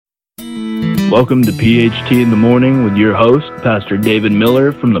Welcome to PHT in the Morning with your host, Pastor David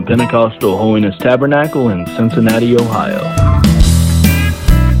Miller from the Pentecostal Holiness Tabernacle in Cincinnati, Ohio.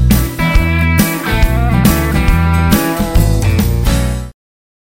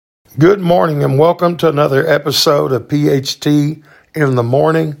 Good morning and welcome to another episode of PHT in the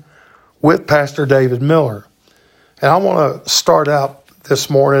Morning with Pastor David Miller. And I want to start out this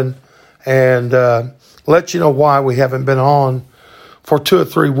morning and let you know why we haven't been on for 2 or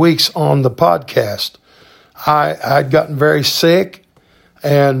 3 weeks on the podcast. I'd gotten very sick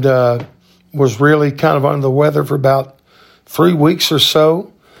and was really kind of under the weather for about 3 weeks or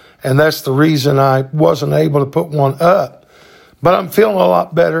so. And that's the reason I wasn't able to put one up. But I'm feeling a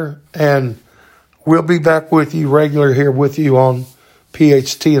lot better, and we'll be back with you regular here with you on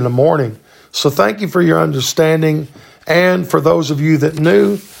PHT in the Morning. So thank you for your understanding. And for those of you that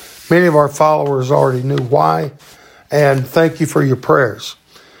knew, many of our followers already knew why. And thank you for your prayers.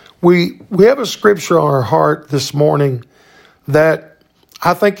 We have a scripture on our heart this morning that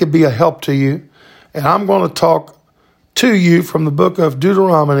I think could be a help to you. And I'm going to talk to you from the book of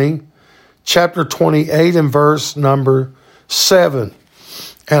Deuteronomy, chapter 28 and verse number 7.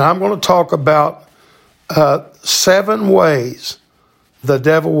 And I'm going to talk about 7 ways the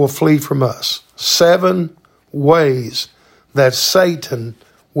devil will flee from us. 7 ways that Satan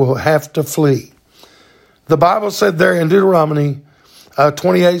will have to flee. The Bible said there in Deuteronomy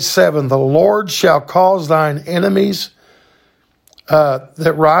 28:7, the Lord shall cause thine enemies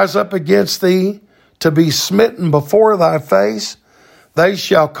that rise up against thee to be smitten before thy face. They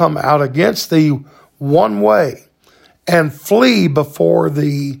shall come out against thee one way and flee before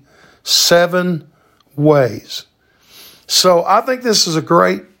thee 7 ways. So I think this is a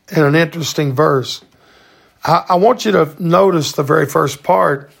great and an interesting verse. I want you to notice the very first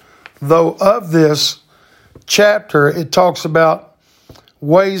part, though, of this chapter. It talks about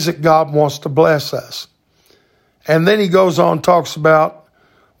ways that God wants to bless us. And then he goes on, talks about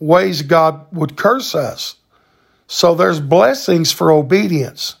ways God would curse us. So there's blessings for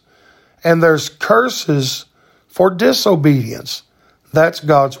obedience, and there's curses for disobedience. That's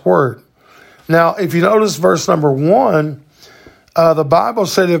God's word. Now, if you notice verse number 1, the Bible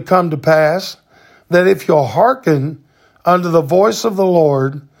said it'll come to pass that if you'll hearken unto the voice of the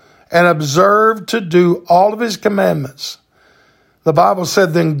Lord and observe to do all of his commandments, the Bible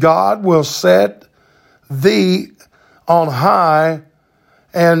said, then God will set thee on high,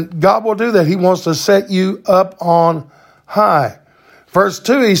 and God will do that. He wants to set you up on high. Verse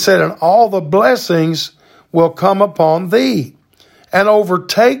 2, he said, and all the blessings will come upon thee and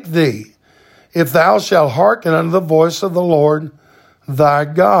overtake thee if thou shalt hearken unto the voice of the Lord thy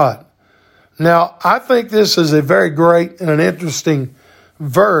God. Now, I think this is a very great and an interesting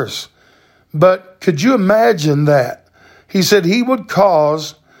verse, but could you imagine that? He said he would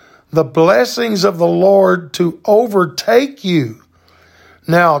cause the blessings of the Lord to overtake you.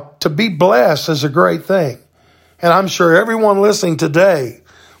 Now, to be blessed is a great thing, and I'm sure everyone listening today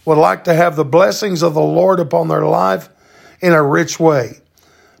would like to have the blessings of the Lord upon their life in a rich way.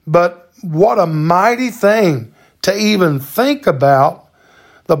 But what a mighty thing to even think about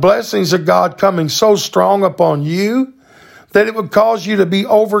the blessings of God coming so strong upon you that it would cause you to be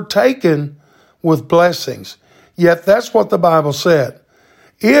overtaken with blessings. Yet that's what the Bible said.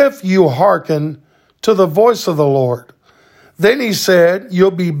 If you hearken to the voice of the Lord, then he said,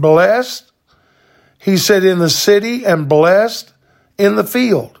 you'll be blessed. He said in the city and blessed in the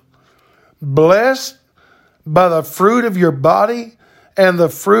field. Blessed by the fruit of your body and the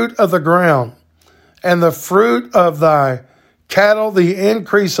fruit of the ground and the fruit of thy cattle, the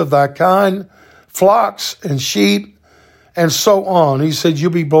increase of thy kind, flocks and sheep, and so on. He said,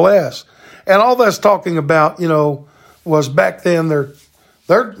 you'll be blessed. And all that's talking about, was back then their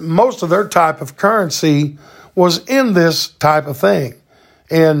most of their type of currency was in this type of thing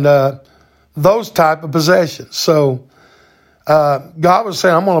and those type of possessions. So God was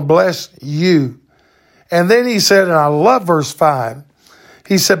saying, I'm going to bless you. And then he said, and I love verse 5,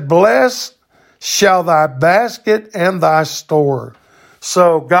 he said, blessed shall thy basket and thy store.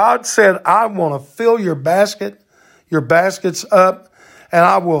 So God said, I want to fill your baskets up, and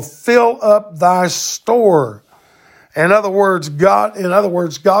I will fill up thy store. In other words,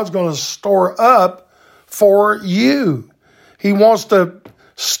 God's going to store up for you. He wants to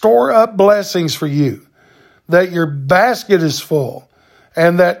store up blessings for you, that your basket is full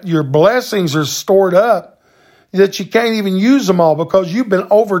and that your blessings are stored up, that you can't even use them all because you've been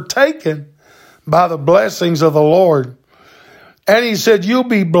overtaken by the blessings of the Lord. And he said, you'll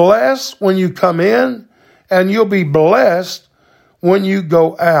be blessed when you come in and you'll be blessed when you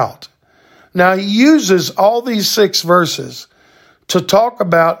go out. Now, he uses all these 6 verses to talk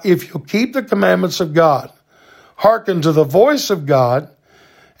about if you'll keep the commandments of God, hearken to the voice of God,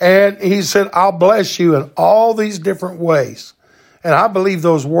 and he said, I'll bless you in all these different ways. And I believe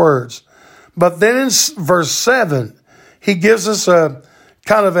those words. But then in verse 7, he gives us a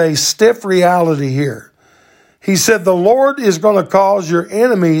kind of a stiff reality here. He said, the Lord is going to cause your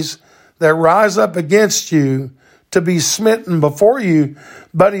enemies that rise up against you to be smitten before you.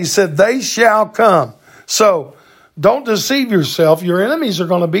 But he said, they shall come. So don't deceive yourself. Your enemies are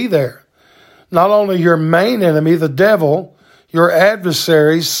going to be there. Not only your main enemy, the devil, your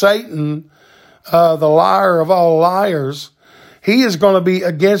adversary, Satan, the liar of all liars, he is going to be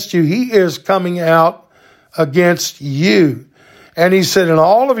against you. He is coming out against you. And he said, and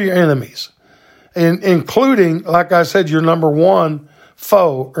all of your enemies, including, like I said, your number one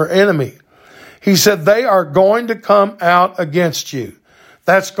foe or enemy, he said, they are going to come out against you.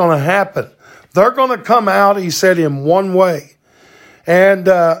 That's going to happen. They're going to come out, he said, in one way. And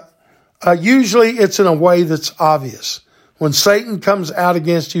usually it's in a way that's obvious. When Satan comes out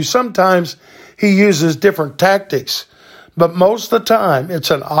against you, sometimes he uses different tactics. But most of the time,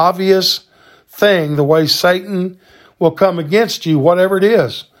 it's an obvious thing, the way Satan will come against you, whatever it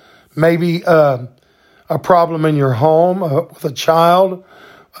is. Maybe a problem in your home with a child,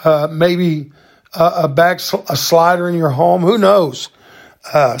 maybe a slider in your home, who knows?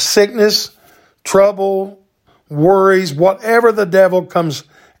 Sickness, trouble, worries, whatever the devil comes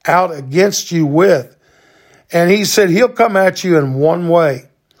out against you with. And he said he'll come at you in one way.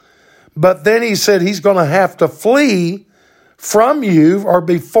 But then he said he's going to have to flee from you, or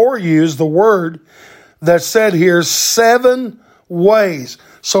before you is the word that said here, 7 ways.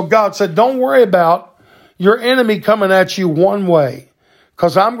 So God said, don't worry about your enemy coming at you one way,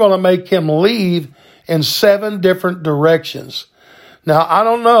 because I'm going to make him leave in 7 different directions. Now, I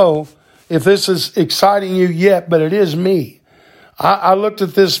don't know if this is exciting you yet, but it is me. I looked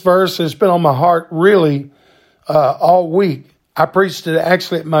at this verse, and it's been on my heart really all week. I preached it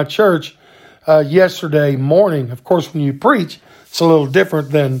actually at my church yesterday morning. Of course, when you preach, it's a little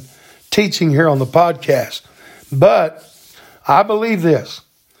different than teaching here on the podcast. But I believe this.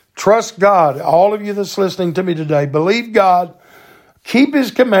 Trust God. All of you that's listening to me today, believe God, keep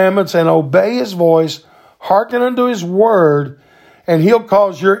his commandments and obey his voice, hearken unto his word, and he'll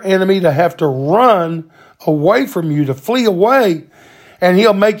cause your enemy to have to run away from you, to flee away, and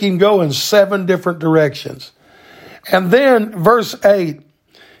he'll make him go in 7 different directions. And then verse 8,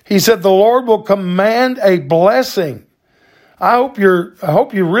 he said, the Lord will command a blessing. I hope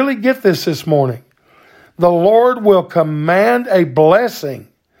you really get this morning. The Lord will command a blessing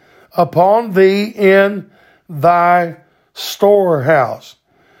upon thee in thy storehouse.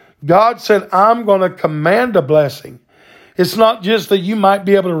 God said, I'm going to command a blessing. It's not just that you might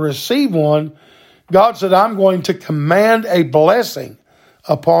be able to receive one. God said, I'm going to command a blessing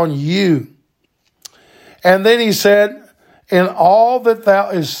upon you. And then he said, in all that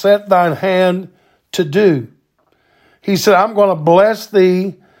thou hast set thine hand to do. He said, I'm going to bless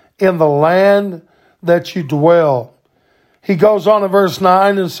thee in the land that you dwell. He goes on in verse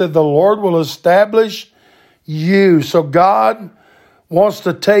 9 and said, the Lord will establish you. So God wants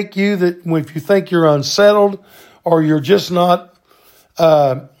to take you, that if you think you're unsettled or you're just not,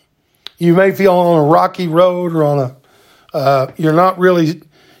 you may feel on a rocky road or on you're not really,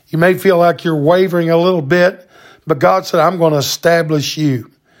 you may feel like you're wavering a little bit, but God said, I'm going to establish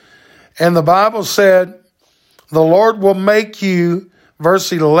you. And the Bible said, the Lord will make you,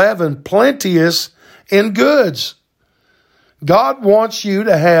 verse 11, plenteous in goods. God wants you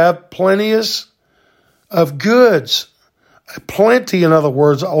to have plenteous of goods. Plenty, in other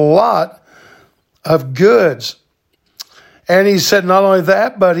words, a lot of goods. And he said not only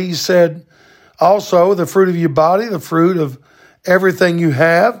that, but he said also the fruit of your body, the fruit of everything you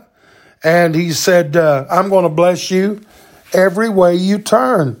have. And he said, I'm going to bless you every way you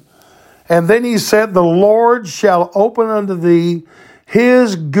turn. And then he said, the Lord shall open unto thee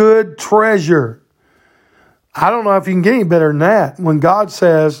his good treasure. I don't know if you can get any better than that. When God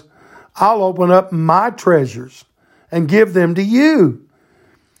says, I'll open up my treasures and give them to you.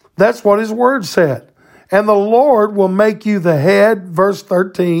 That's what his word said. And the Lord will make you the head, verse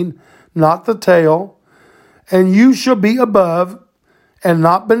 13, not the tail. And you shall be above and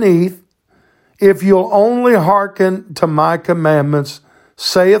not beneath, if you'll only hearken to my commandments,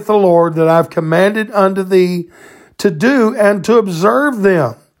 saith the Lord, that I've commanded unto thee to do and to observe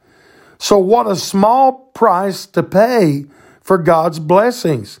them. So what a small price to pay for God's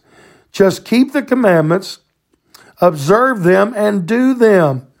blessings. Just keep the commandments, observe them, and do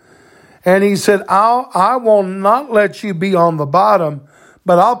them. And he said, I will not let you be on the bottom,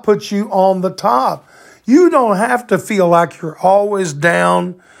 but I'll put you on the top. You don't have to feel like you're always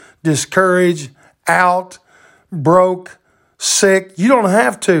down, discouraged, out, broke, sick. You don't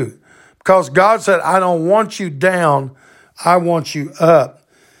have to, because God said, I don't want you down. I want you up.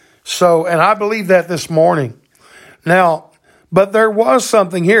 So, and I believe that this morning. Now, but there was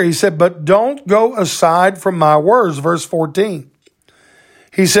something here. He said, but don't go aside from my words, verse 14.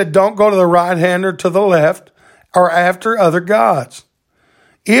 He said, don't go to the right hand or to the left or after other gods.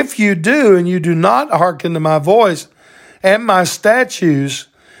 If you do, and you do not hearken to my voice and my statutes,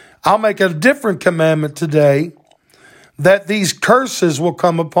 I'll make a different commandment today, that these curses will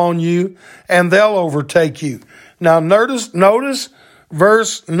come upon you and they'll overtake you. Now notice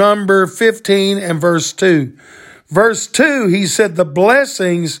verse number 15 and verse 2. Verse 2, he said, the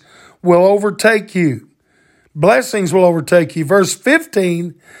blessings will overtake you. Blessings will overtake you. Verse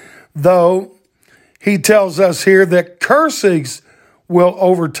 15, though, he tells us here that cursings will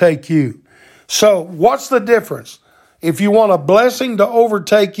overtake you. So what's the difference? If you want a blessing to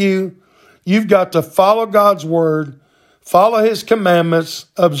overtake you, you've got to follow God's word, follow his commandments,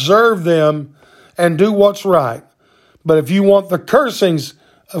 observe them, and do what's right. But if you want the cursings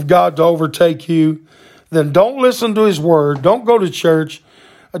of God to overtake you, then don't listen to his word. Don't go to church.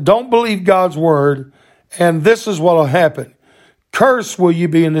 Don't believe God's word. And this is what will happen. Cursed will you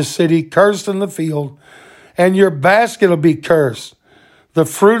be in the city, cursed in the field, and your basket will be cursed. The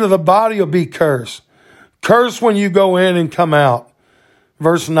fruit of the body will be cursed. Cursed when you go in and come out.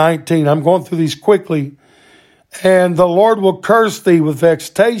 Verse 19, I'm going through these quickly. And the Lord will curse thee with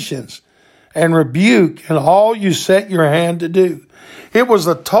vexations and rebuke and all you set your hand to do. It was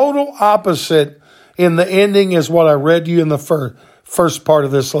the total opposite in the ending is what I read you in the first part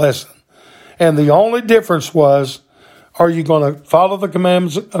of this lesson. And the only difference was, are you going to follow the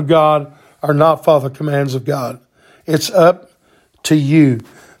commandments of God or not follow the commands of God? It's up to you.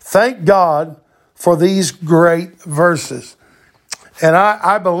 Thank God for these great verses. And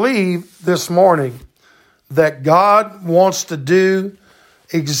I believe this morning that God wants to do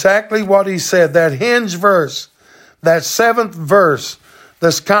exactly what he said. That hinge verse, that 7th verse,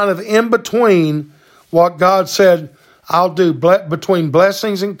 that's kind of in between what God said, I'll do between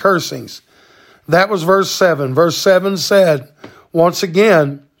blessings and cursings. That was verse 7. Verse 7 said, once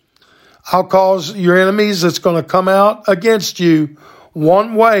again, I'll cause your enemies that's going to come out against you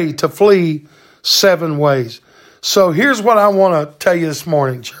one way to flee 7 ways. So here's what I want to tell you this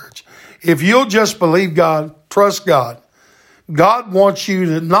morning, church. If you'll just believe God, trust God, God wants you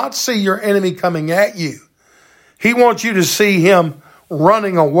to not see your enemy coming at you. He wants you to see him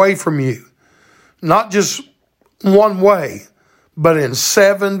running away from you. Not just one way, but in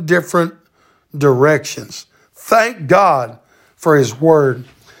 7 different directions. Thank God for his word.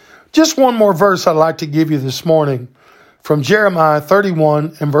 Just one more verse I'd like to give you this morning from Jeremiah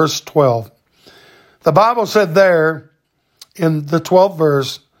 31 and verse 12. The Bible said there in the 12th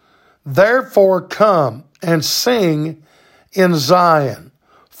verse, therefore come and sing in Zion,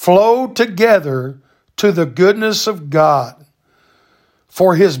 flow together to the goodness of God,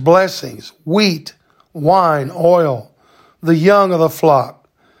 for his blessings, wheat, wine, oil, the young of the flock.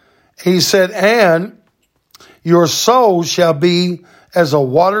 He said, and your soul shall be as a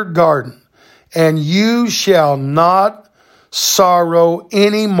watered garden, and you shall not sorrow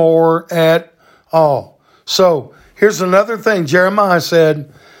any more at all. So here's another thing. Jeremiah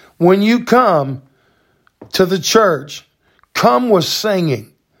said, when you come to the church, come with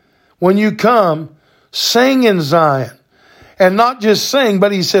singing. When you come, sing in Zion. And not just sing,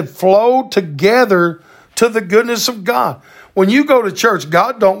 but he said, flow together to the goodness of God. When you go to church,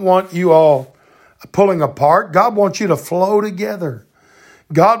 God don't want you all pulling apart. God wants you to flow together.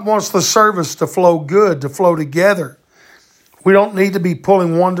 God wants the service to flow good, to flow together. We don't need to be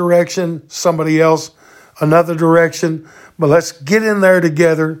pulling one direction, somebody else another direction, but let's get in there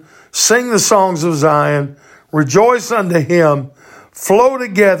together, sing the songs of Zion, rejoice unto him, flow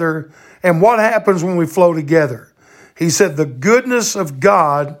together. And what happens when we flow together? He said, the goodness of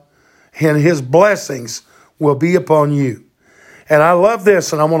God and his blessings will be upon you. And I love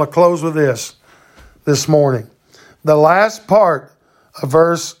this, and I want to close with this morning. The last part of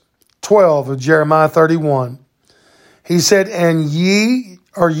verse 12 of Jeremiah 31. He said, and you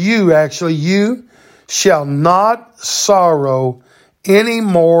shall not sorrow any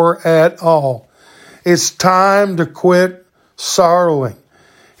more at all. It's time to quit sorrowing.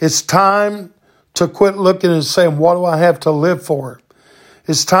 It's time to quit looking and saying, what do I have to live for?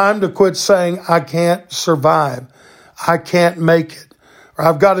 It's time to quit saying, I can't survive. I can't make it. Or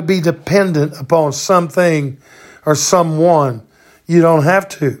I've got to be dependent upon something or someone. You don't have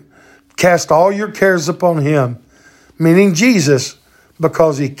to. Cast all your cares upon him, meaning Jesus,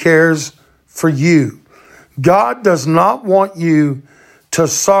 because he cares for you. God does not want you to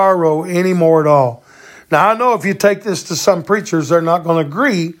sorrow anymore at all. Now, I know if you take this to some preachers, they're not going to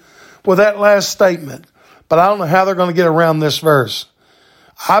agree with that last statement, but I don't know how they're going to get around this verse.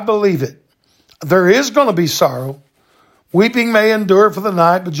 I believe it. There is going to be sorrow. Weeping may endure for the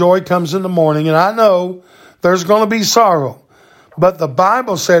night, but joy comes in the morning. And I know there's going to be sorrow. But the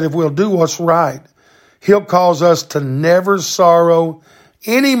Bible said if we'll do what's right, He'll cause us to never sorrow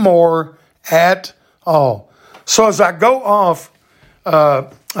anymore at all. So as I go off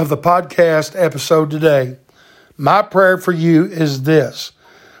of the podcast episode today, my prayer for you is this,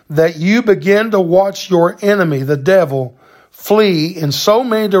 that you begin to watch your enemy, the devil, flee in so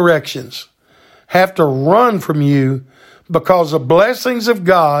many directions, have to run from you because the blessings of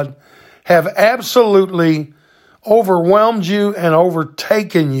God have absolutely overwhelmed you and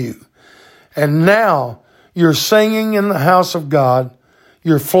overtaken you. And now you're singing in the house of God.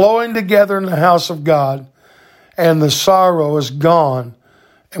 You're flowing together in the house of God, and the sorrow is gone,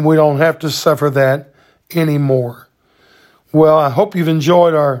 and we don't have to suffer that anymore. Well, I hope you've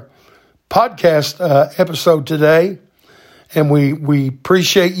enjoyed our podcast episode today, and we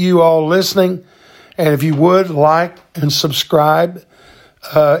appreciate you all listening. And if you would, like and subscribe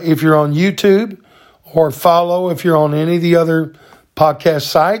if you're on YouTube, or follow if you're on any of the other podcast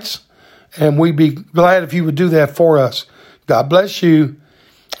sites. And we'd be glad if you would do that for us. God bless you,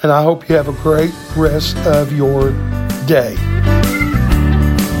 and I hope you have a great rest of your day.